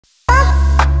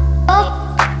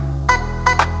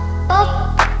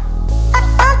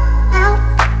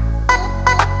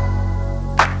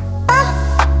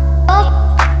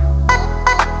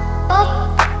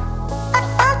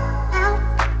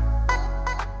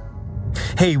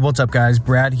Hey, what's up guys?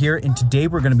 Brad here, and today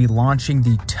we're going to be launching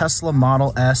the Tesla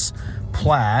Model S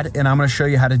Plaid, and I'm going to show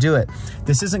you how to do it.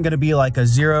 This isn't going to be like a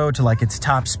 0 to like its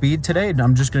top speed today.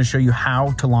 I'm just going to show you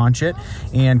how to launch it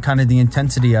and kind of the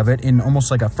intensity of it in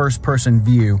almost like a first person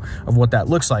view of what that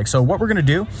looks like. So what we're going to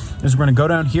do is we're going to go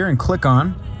down here and click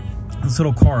on this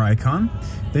little car icon.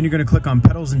 Then you're going to click on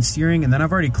pedals and steering, and then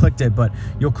I've already clicked it, but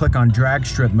you'll click on drag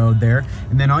strip mode there.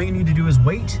 And then all you need to do is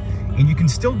wait, and you can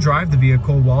still drive the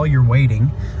vehicle while you're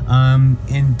waiting.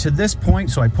 And to this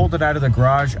point, so I pulled it out of the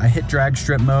garage, I hit drag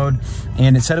strip mode,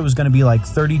 and it said it was going to be like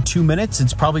 32 minutes.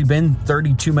 It's probably been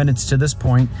 32 minutes to this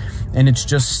point, and it's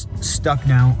just stuck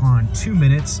now on 2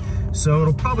 minutes. So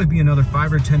it'll probably be another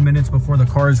 5 or 10 minutes before the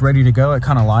car is ready to go. It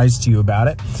kind of lies to you about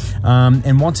it.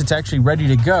 And once it's actually ready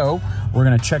to go, we're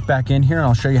going to check back in here and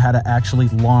I'll show you how to actually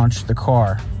launch the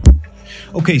car.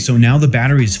 Okay, so now the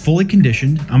battery is fully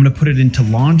conditioned. I'm going to put it into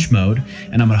launch mode,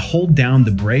 and I'm going to hold down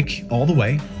the brake all the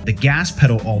way, the gas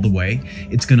pedal all the way.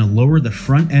 It's going to lower the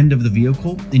front end of the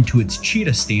vehicle into its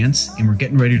cheetah stance, and we're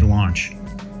getting ready to launch.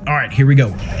 All right, here we go.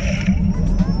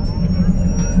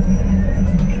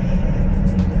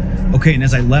 Okay, and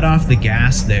as I let off the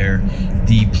gas there,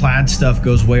 the Plaid stuff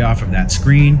goes way off of that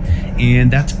screen, and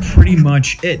that's pretty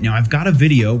much it. Now, I've got a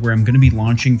video where I'm going to be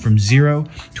launching from 0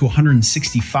 to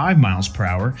 165 miles per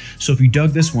hour. So if you dug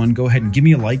this one, go ahead and give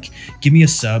me a like, give me a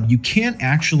sub. You can't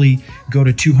actually go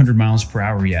to 200 miles per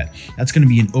hour yet. That's going to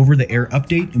be an over-the-air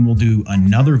update, and we'll do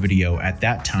another video at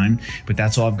that time. But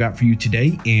that's all I've got for you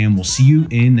today, and we'll see you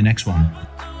in the next one.